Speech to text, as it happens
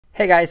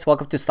Hey guys,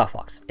 welcome to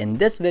Stuffbox. In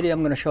this video, I'm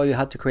going to show you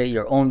how to create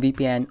your own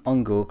VPN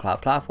on Google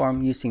Cloud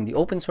Platform using the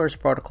open source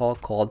protocol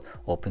called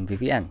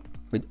OpenVPN.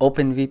 With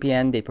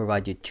OpenVPN, they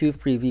provide you 2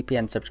 free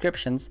VPN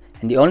subscriptions,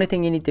 and the only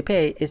thing you need to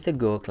pay is the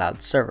Google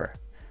Cloud server.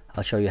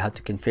 I'll show you how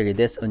to configure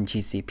this on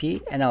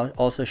GCP, and I'll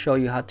also show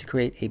you how to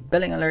create a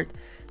billing alert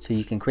so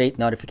you can create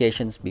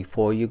notifications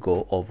before you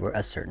go over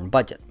a certain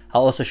budget.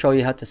 I'll also show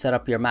you how to set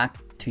up your Mac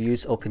to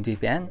use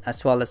OpenVPN,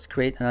 as well as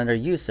create another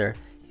user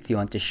if you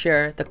want to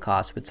share the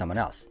cost with someone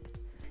else.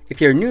 If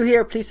you're new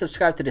here, please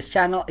subscribe to this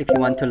channel if you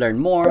want to learn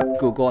more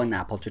Google and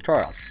Apple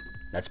tutorials.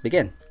 Let's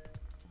begin.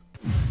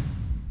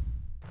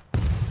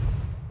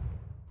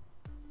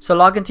 So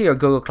log into your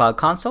Google Cloud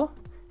Console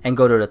and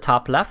go to the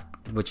top left,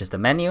 which is the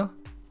menu,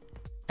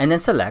 and then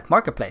select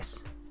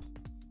Marketplace.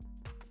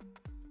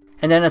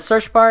 And then in the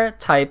search bar,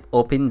 type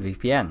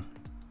OpenVPN.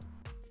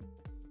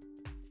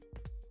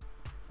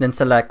 Then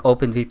select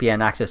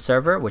OpenVPN Access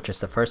Server, which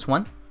is the first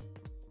one.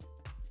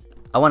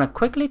 I want to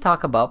quickly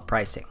talk about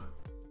pricing.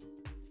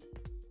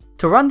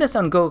 To run this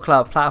on Google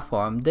Cloud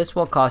Platform, this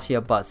will cost you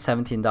about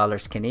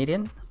 $17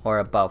 Canadian or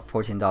about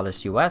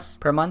 $14 US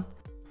per month.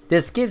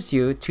 This gives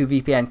you 2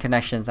 VPN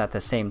connections at the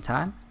same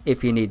time.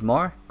 If you need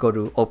more, go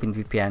to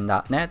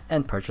openvpn.net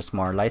and purchase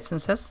more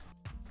licenses.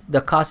 The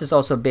cost is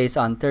also based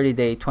on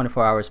 30-day,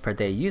 24 hours per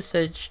day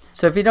usage.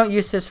 So if you don't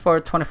use this for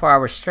 24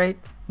 hours straight,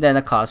 then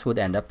the cost would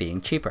end up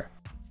being cheaper.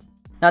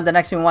 Now the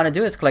next thing we want to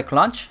do is click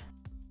Launch.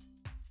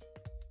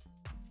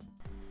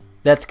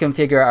 Let's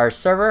configure our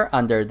server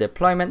under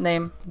deployment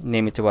name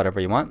it to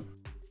whatever you want.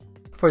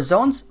 For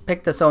zones,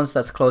 pick the zones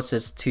that's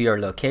closest to your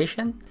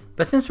location.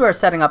 But since we're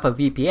setting up a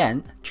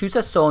VPN, choose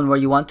a zone where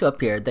you want to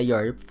appear that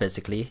you're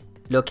physically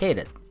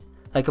located.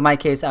 Like in my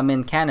case, I'm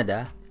in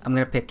Canada. I'm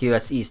going to pick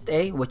US East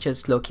A, which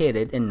is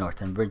located in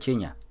Northern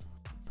Virginia.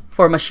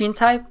 For machine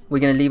type, we're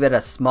going to leave it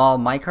as small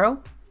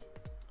micro.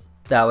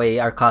 That way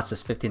our cost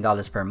is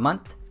 $15 per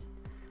month.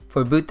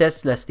 For boot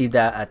disk, let's leave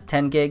that at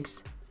 10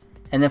 gigs.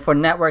 And then for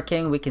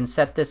networking, we can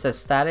set this as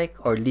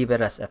static or leave it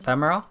as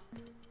ephemeral.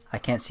 I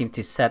can't seem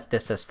to set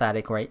this as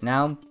static right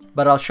now,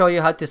 but I'll show you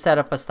how to set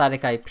up a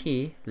static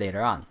IP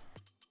later on.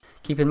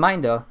 Keep in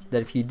mind though,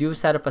 that if you do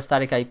set up a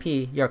static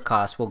IP, your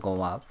cost will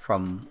go up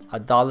from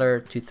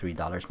 $1 to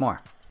 $3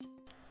 more.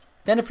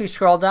 Then if you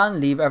scroll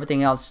down, leave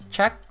everything else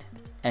checked,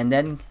 and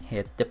then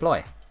hit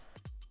deploy.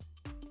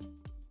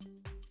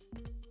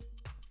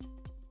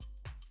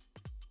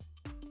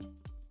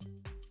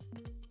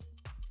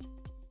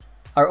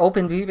 Our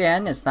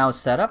OpenVPN is now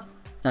set up.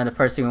 Now the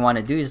first thing we want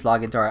to do is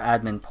log into our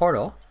admin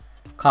portal,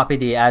 copy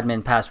the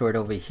admin password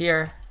over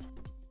here,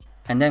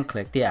 and then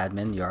click the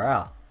admin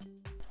URL.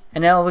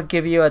 And then it will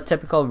give you a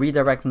typical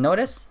redirect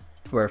notice.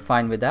 We're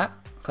fine with that.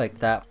 Click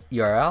that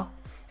URL.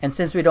 And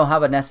since we don't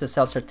have an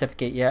SSL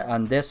certificate yet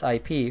on this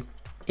IP,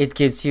 it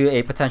gives you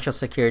a potential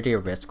security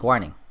risk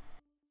warning.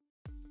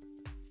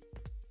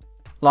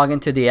 Log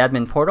into the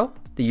admin portal.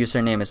 The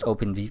username is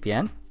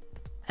OpenVPN.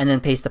 And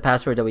then paste the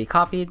password that we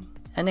copied,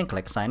 and then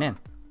click sign in.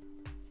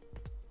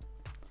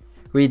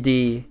 Read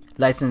the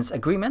license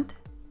agreement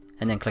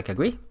and then click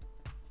agree.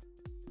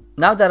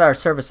 Now that our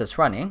service is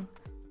running,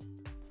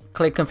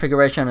 click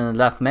configuration on the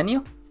left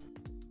menu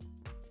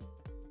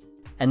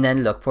and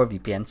then look for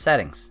VPN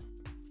settings.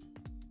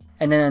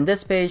 And then on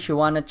this page, you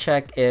want to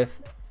check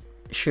if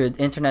should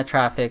internet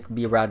traffic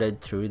be routed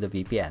through the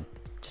VPN.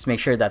 Just make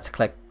sure that's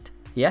clicked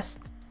yes.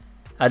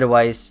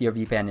 Otherwise, your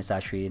VPN is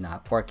actually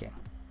not working.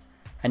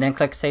 And then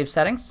click save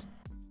settings.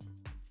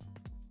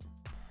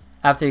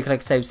 After you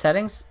click Save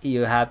Settings,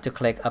 you have to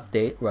click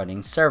Update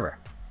Running Server.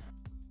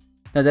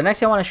 Now the next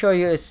thing I want to show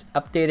you is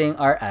updating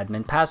our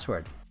admin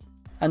password.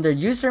 Under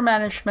User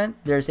Management,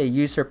 there's a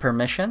user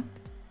permission.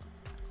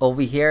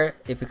 Over here,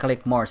 if you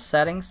click More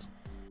Settings,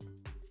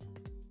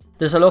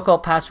 there's a local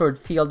password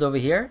field over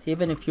here.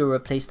 Even if you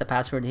replace the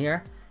password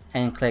here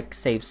and click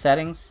Save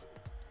Settings,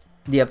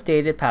 the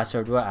updated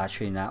password will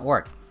actually not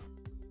work.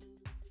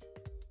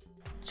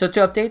 So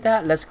to update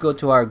that, let's go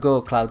to our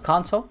Google Cloud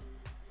Console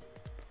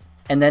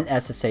and then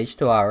SSH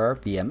to our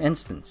VM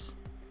instance.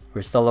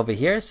 We're still over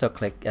here, so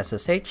click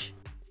SSH.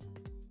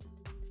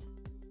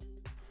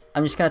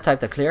 I'm just going to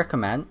type the clear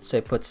command so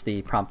it puts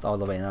the prompt all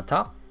the way on the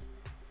top.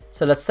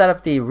 So let's set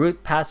up the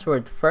root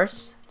password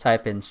first.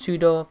 Type in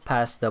sudo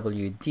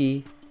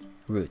passwd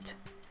root.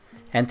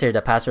 Enter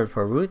the password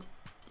for root.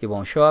 It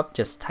won't show up,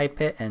 just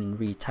type it and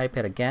retype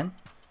it again.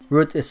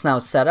 Root is now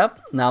set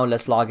up. Now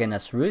let's log in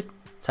as root.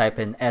 Type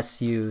in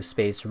su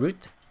space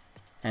root.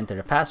 Enter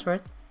the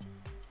password.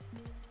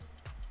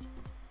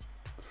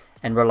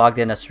 And we're logged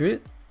in as root.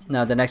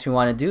 Now the next thing we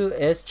want to do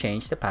is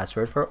change the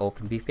password for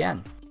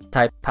OpenVPN.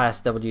 Type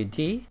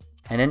passwd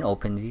and then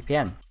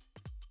OpenVPN.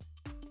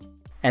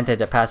 Enter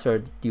the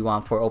password you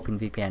want for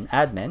OpenVPN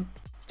admin.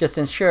 Just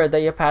ensure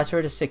that your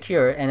password is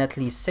secure and at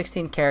least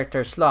 16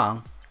 characters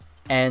long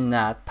and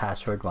not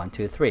password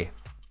 123.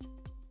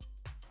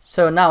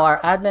 So now our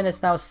admin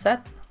is now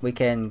set. We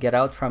can get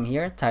out from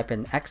here, type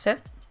in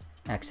exit,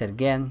 exit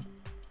again,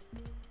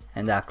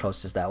 and that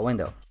closes that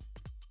window.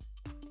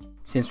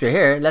 Since we're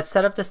here, let's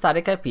set up the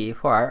static IP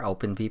for our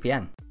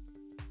OpenVPN.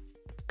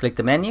 Click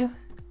the menu,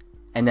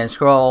 and then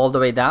scroll all the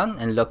way down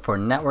and look for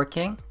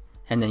networking,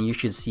 and then you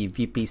should see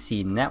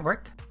VPC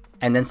network,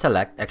 and then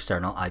select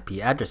external IP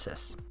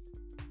addresses.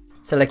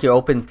 Select your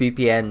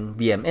OpenVPN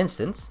VM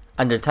instance.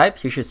 Under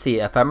type, you should see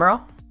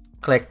ephemeral.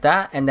 Click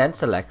that and then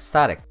select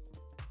static.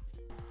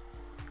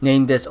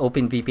 Name this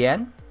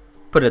OpenVPN,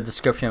 put a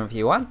description if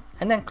you want,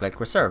 and then click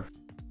reserve.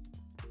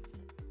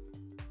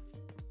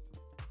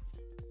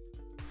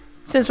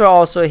 Since we're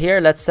also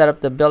here, let's set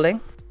up the billing.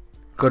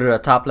 Go to the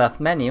top left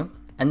menu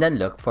and then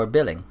look for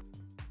billing.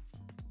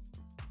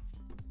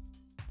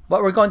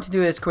 What we're going to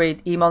do is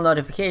create email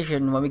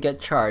notification when we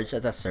get charged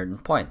at a certain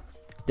point.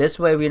 This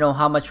way we know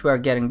how much we are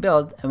getting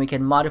billed and we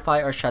can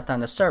modify or shut down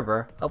the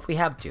server if we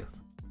have to.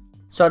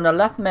 So on the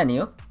left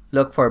menu,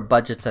 look for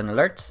budgets and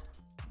alerts.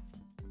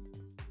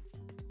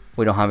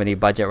 We don't have any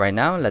budget right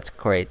now. Let's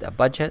create a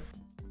budget.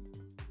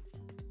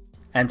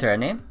 Enter a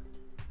name.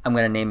 I'm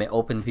going to name it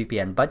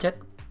OpenVPN budget.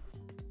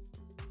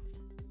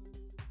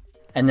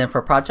 And then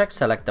for project,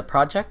 select the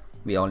project.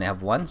 We only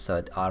have one, so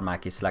it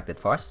automatically selected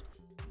for us.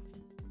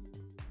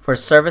 For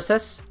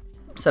services,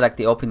 select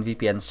the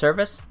OpenVPN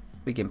service.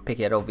 We can pick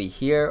it over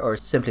here or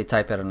simply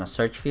type it on a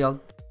search field.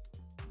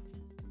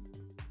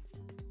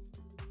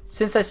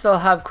 Since I still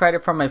have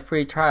credit from my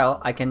free trial,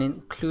 I can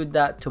include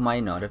that to my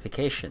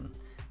notification.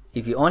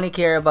 If you only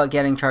care about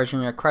getting charged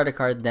on your credit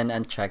card, then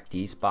uncheck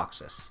these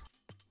boxes.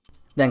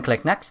 Then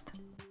click next.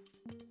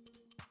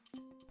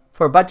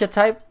 For budget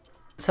type,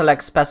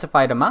 select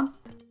specified amount.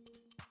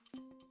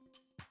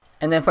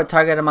 And then for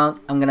target amount,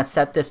 I'm going to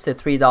set this to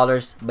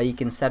 $3, but you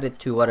can set it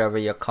to whatever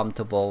you're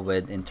comfortable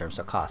with in terms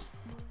of cost.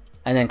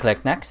 And then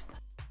click next.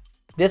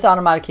 This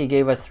automatically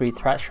gave us 3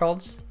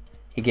 thresholds.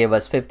 It gave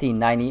us 50,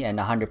 90, and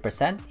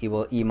 100%. It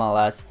will email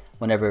us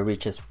whenever it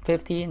reaches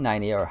 50,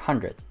 90, or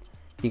 100.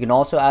 You can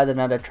also add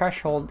another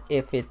threshold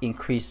if it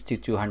increased to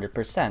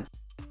 200%,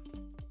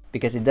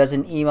 because it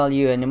doesn't email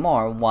you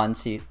anymore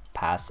once you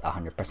pass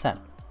 100%.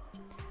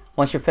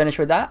 Once you're finished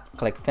with that,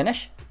 click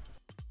finish.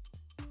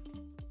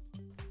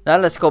 Now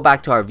let's go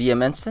back to our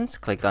VM instance.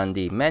 Click on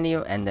the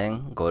menu and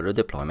then go to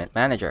Deployment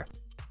Manager.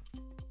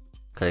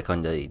 Click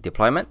on the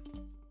deployment.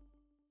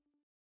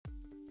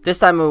 This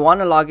time we want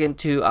to log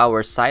into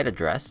our site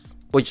address,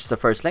 which is the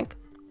first link.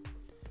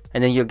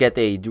 And then you'll get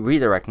a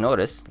redirect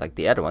notice like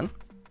the other one.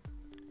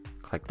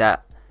 Click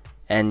that.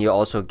 And you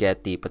also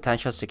get the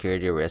potential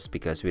security risk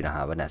because we don't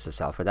have an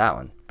SSL for that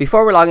one.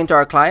 Before we log into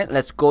our client,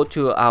 let's go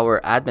to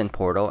our admin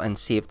portal and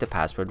see if the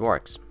password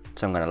works.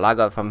 So I'm going to log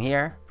out from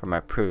here, from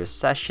my previous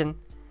session,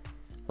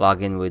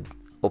 log in with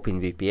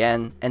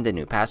OpenVPN and the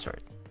new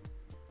password.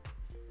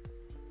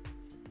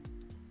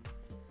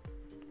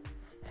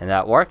 And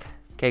that worked.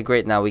 Okay,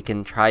 great. Now we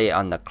can try it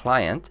on the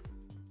client.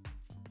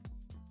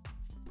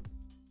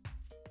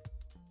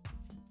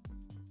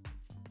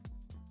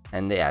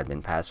 And the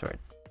admin password.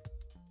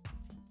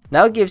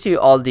 Now it gives you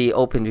all the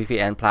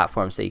OpenVPN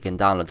platforms that you can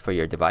download for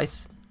your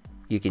device.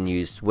 You can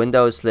use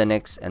Windows,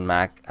 Linux, and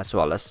Mac, as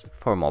well as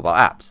for mobile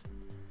apps.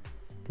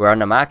 We're on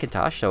the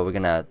Macintosh, so we're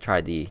gonna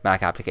try the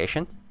Mac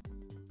application.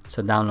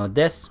 So download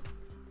this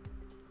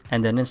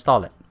and then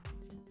install it.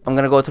 I'm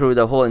gonna go through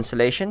the whole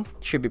installation.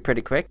 It should be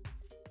pretty quick.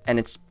 And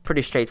it's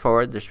pretty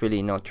straightforward. There's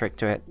really no trick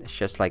to it. It's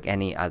just like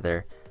any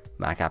other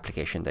Mac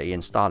application that you're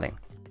installing.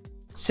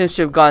 Since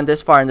you've gone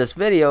this far in this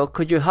video,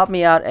 could you help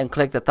me out and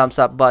click the thumbs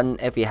up button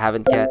if you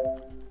haven't yet?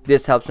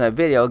 This helps my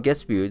video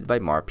gets viewed by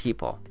more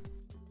people.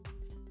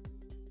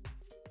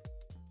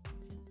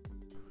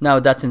 Now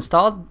that's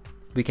installed,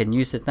 we can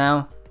use it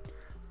now.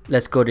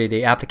 Let's go to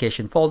the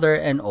application folder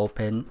and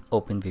open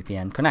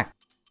OpenVPN Connect.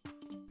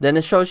 Then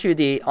it shows you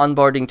the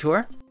onboarding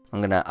tour. I'm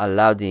going to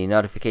allow the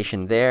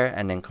notification there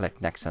and then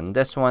click next on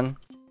this one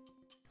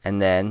and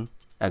then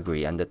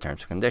agree on the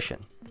terms and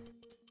condition.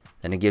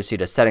 Then it gives you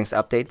the settings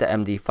update. The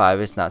MD5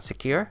 is not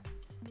secure.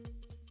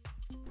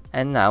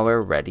 And now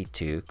we're ready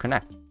to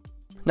connect.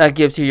 Now it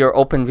gives you your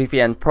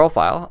OpenVPN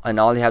profile and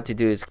all you have to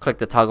do is click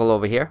the toggle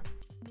over here.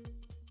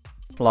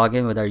 Log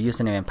in with our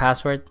username and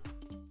password.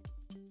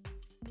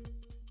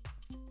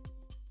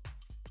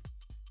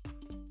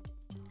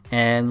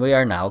 And we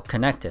are now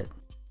connected.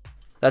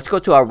 Let's go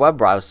to our web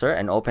browser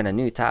and open a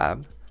new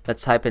tab.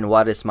 Let's type in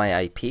what is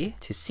my IP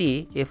to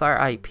see if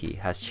our IP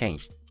has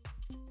changed.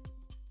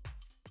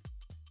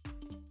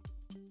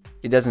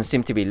 It doesn't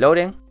seem to be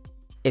loading.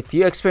 If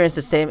you experience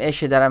the same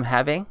issue that I'm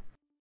having,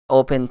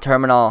 open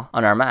terminal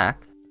on our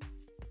Mac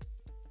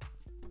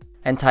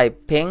and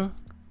type ping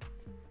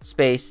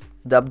space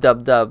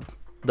www.google.com.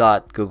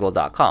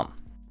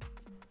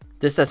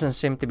 This doesn't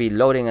seem to be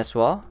loading as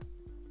well.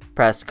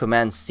 Press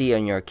Command C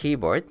on your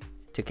keyboard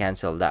to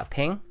cancel that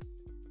ping.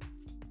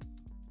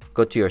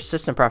 Go to your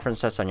system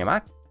preferences on your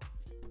Mac.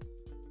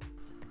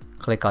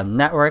 Click on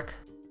network.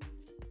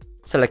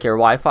 Select your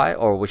Wi-Fi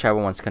or whichever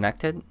one's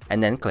connected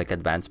and then click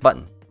Advanced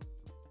button.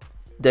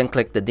 Then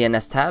click the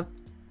DNS tab.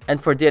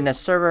 And for DNS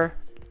server,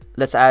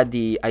 let's add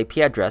the IP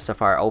address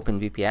of our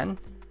OpenVPN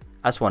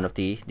as one of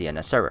the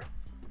DNS server.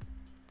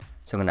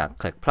 So I'm gonna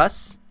click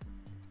plus,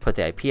 put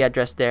the IP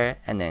address there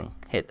and then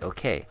hit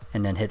OK.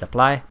 And then hit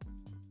apply.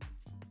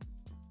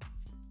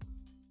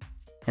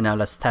 And now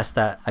let's test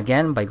that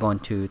again by going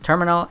to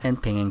terminal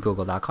and pinging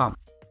google.com.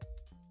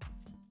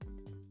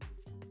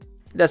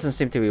 It doesn't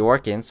seem to be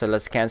working, so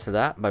let's cancel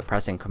that by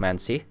pressing Command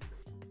C.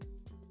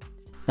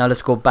 Now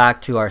let's go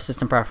back to our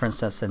system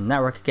preferences and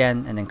network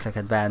again, and then click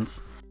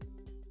Advanced.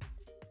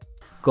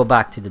 Go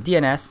back to the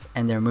DNS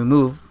and then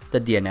remove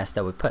the DNS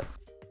that we put.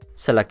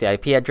 Select the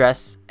IP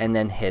address and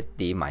then hit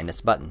the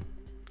minus button.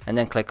 And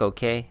then click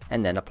OK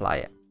and then apply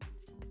it.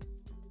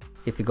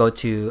 If we go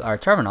to our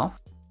terminal,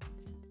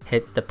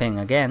 hit the ping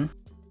again,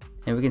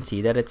 and we can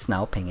see that it's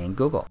now pinging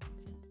Google.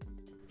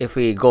 If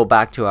we go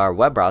back to our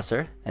web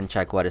browser and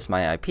check what is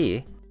my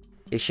IP,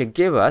 it should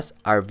give us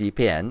our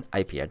VPN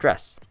IP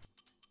address.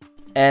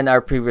 And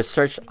our previous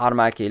search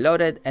automatically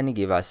loaded and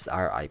give us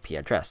our IP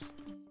address.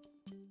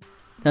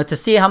 Now to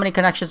see how many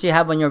connections you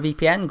have on your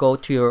VPN, go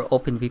to your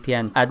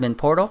OpenVPN admin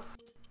portal,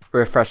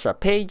 refresh the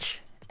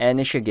page,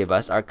 and it should give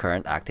us our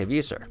current active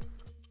user.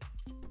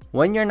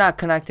 When you're not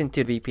connecting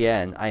to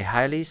VPN, I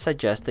highly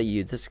suggest that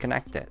you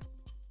disconnect it.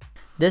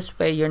 This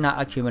way you're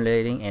not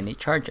accumulating any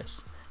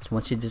charges. So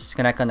once you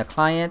disconnect on the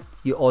client,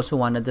 you also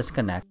want to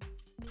disconnect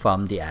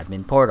from the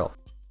admin portal.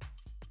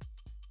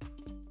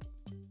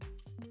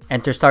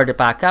 And to start it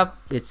back up,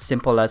 it's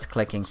simple as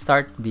clicking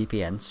Start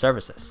VPN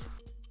Services.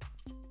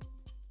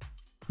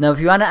 Now if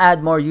you want to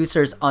add more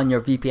users on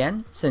your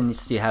VPN,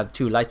 since you have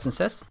 2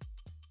 licenses,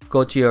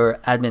 go to your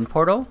admin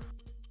portal,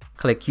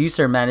 click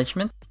User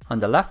Management on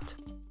the left,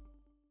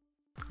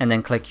 and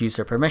then click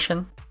User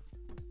Permission,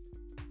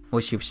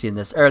 which you've seen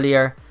this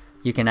earlier.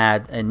 You can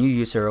add a new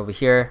user over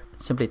here.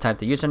 Simply type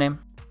the username,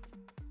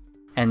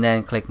 and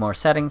then click More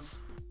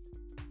Settings,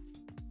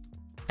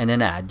 and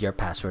then add your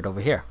password over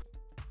here.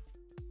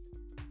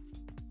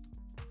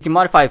 You can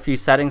modify a few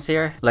settings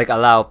here, like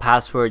allow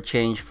password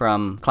change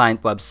from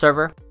client web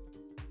server,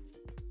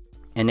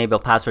 enable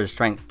password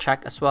strength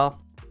check as well.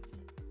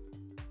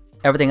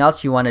 Everything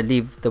else you want to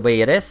leave the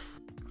way it is,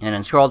 and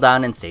then scroll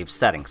down and save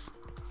settings.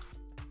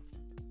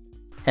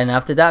 And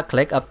after that,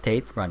 click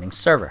Update Running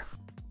Server.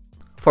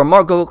 For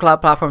more Google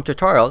Cloud Platform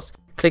tutorials,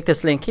 click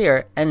this link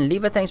here and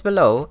leave a thanks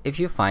below if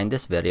you find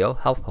this video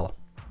helpful.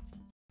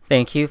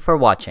 Thank you for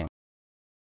watching.